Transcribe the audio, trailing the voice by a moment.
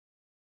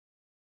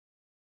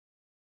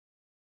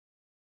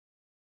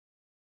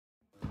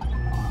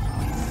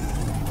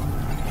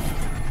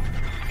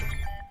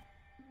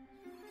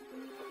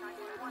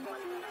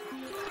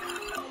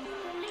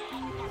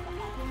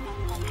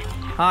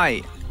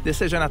Hi,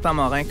 this is Jonathan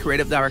Morin,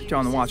 Creative Director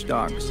on Watch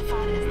Dogs.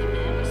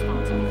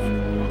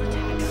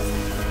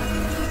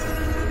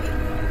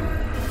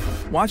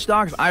 Watch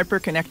Dogs'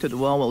 hyper-connected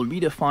world will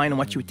redefine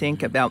what you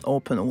think about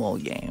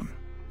open-world game.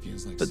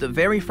 For the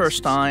very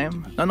first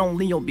time, not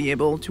only you'll be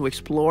able to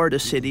explore the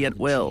city at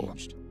will,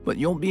 but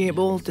you'll be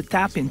able to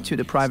tap into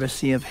the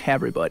privacy of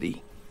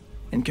everybody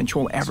and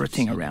control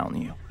everything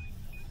around you.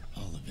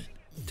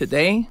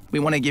 Today, we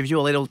want to give you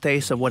a little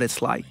taste of what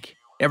it's like.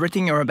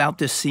 Everything you're about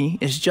to see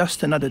is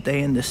just another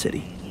day in the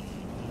city.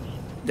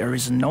 There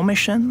is no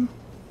mission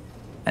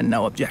and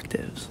no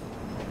objectives.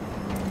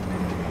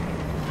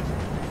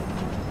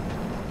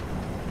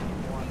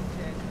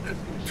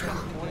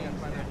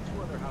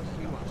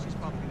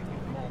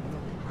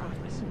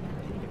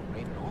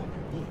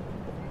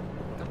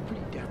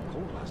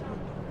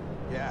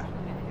 Yeah,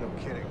 no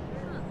kidding.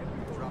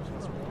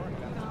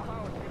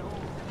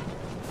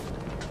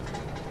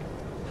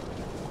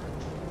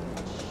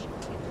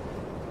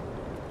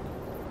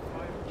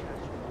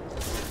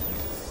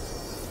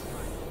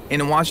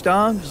 In Watch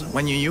Dogs,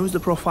 when you use the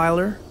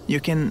profiler, you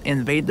can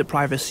invade the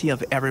privacy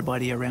of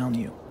everybody around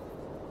you.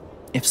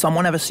 If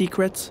someone has a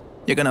secret,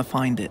 you're gonna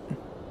find it.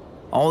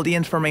 All the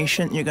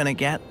information you're gonna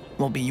get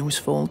will be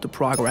useful to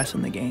progress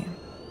in the game.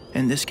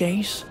 In this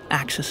case,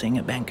 accessing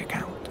a bank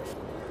account.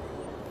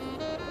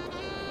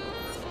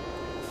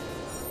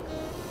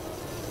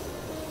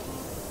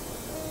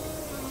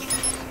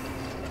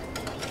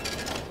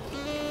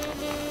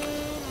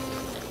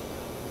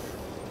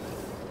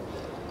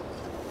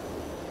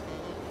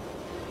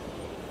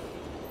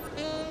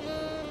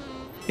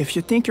 If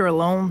you think you're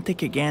alone,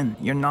 think again.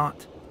 You're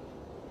not.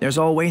 There's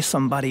always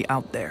somebody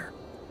out there.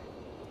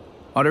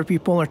 Other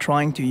people are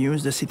trying to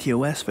use the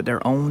CTOS for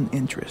their own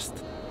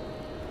interest.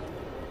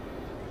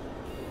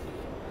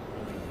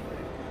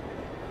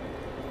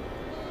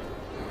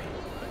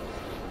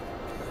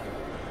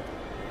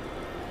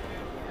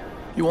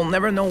 You will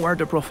never know where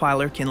the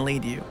profiler can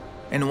lead you.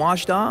 In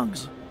Watch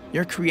Dogs,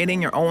 you're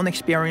creating your own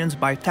experience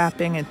by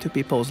tapping into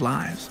people's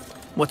lives.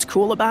 What's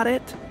cool about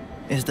it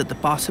is that the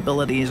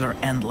possibilities are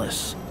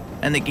endless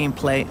and the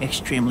gameplay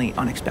extremely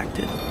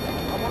unexpected.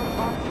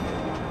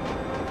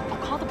 I'll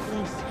call the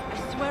police.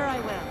 I swear I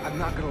will. I'm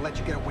not gonna let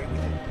you get away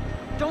with it.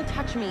 Don't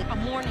touch me.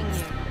 I'm warning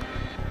you.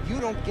 You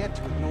don't get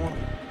to ignore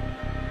me.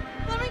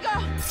 Let me go.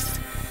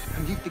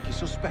 And you think you're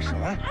so special,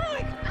 huh?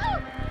 Alex!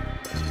 Oh!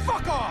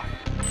 Fuck off!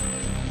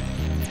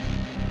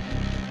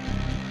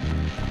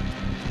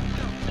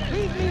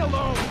 Leave me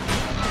alone!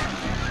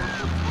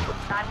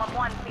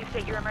 911, please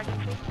state your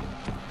emergency.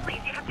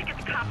 Please, you have to get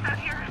the cops out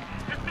here.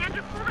 This man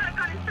just pulled out a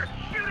gun and started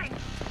shooting.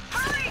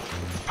 Hurry!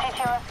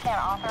 TTOS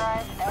can't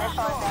authorize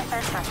initial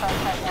search for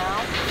suspect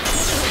now.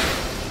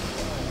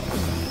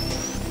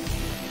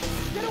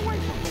 Get away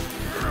from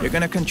me! You're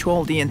gonna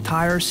control the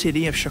entire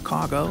city of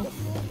Chicago,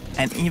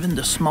 and even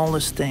the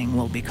smallest thing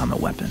will become a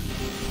weapon.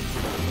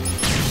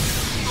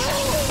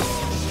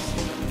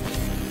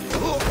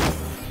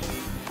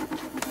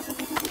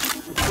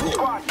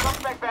 Squad,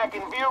 suspect back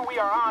in view. We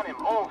are on him.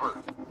 Over.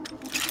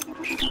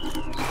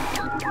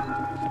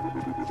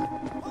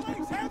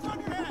 Police, hands on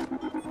your head!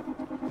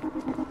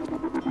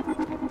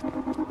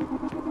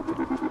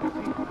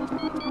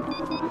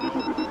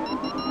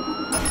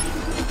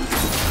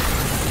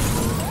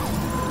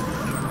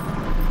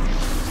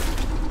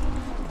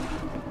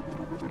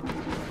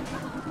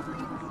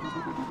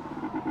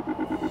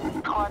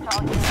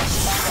 Cartel units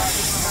stand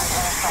ready for my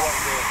attack.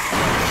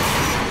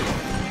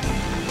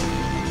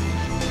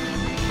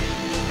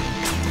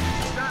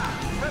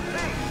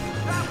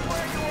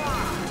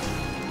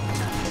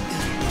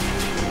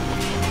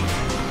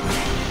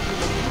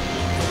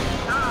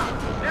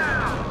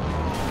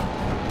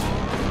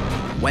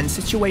 When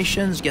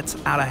situations get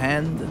out of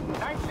hand,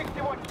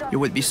 you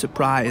would be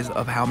surprised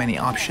of how many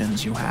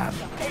options you have.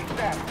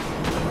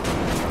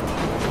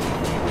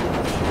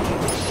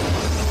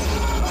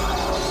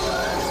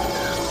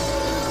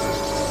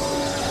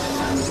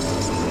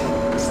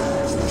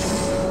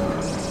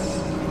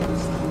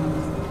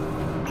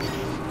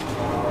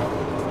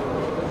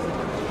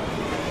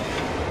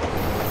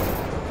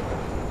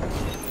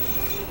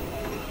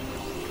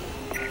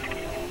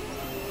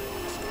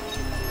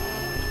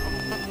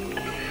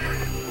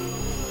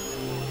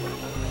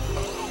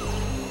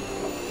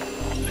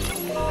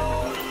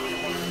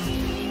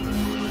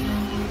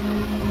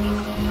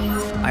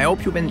 I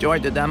hope you've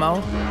enjoyed the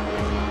demo.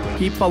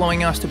 Keep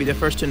following us to be the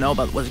first to know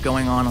about what's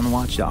going on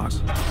Watch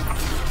Dogs.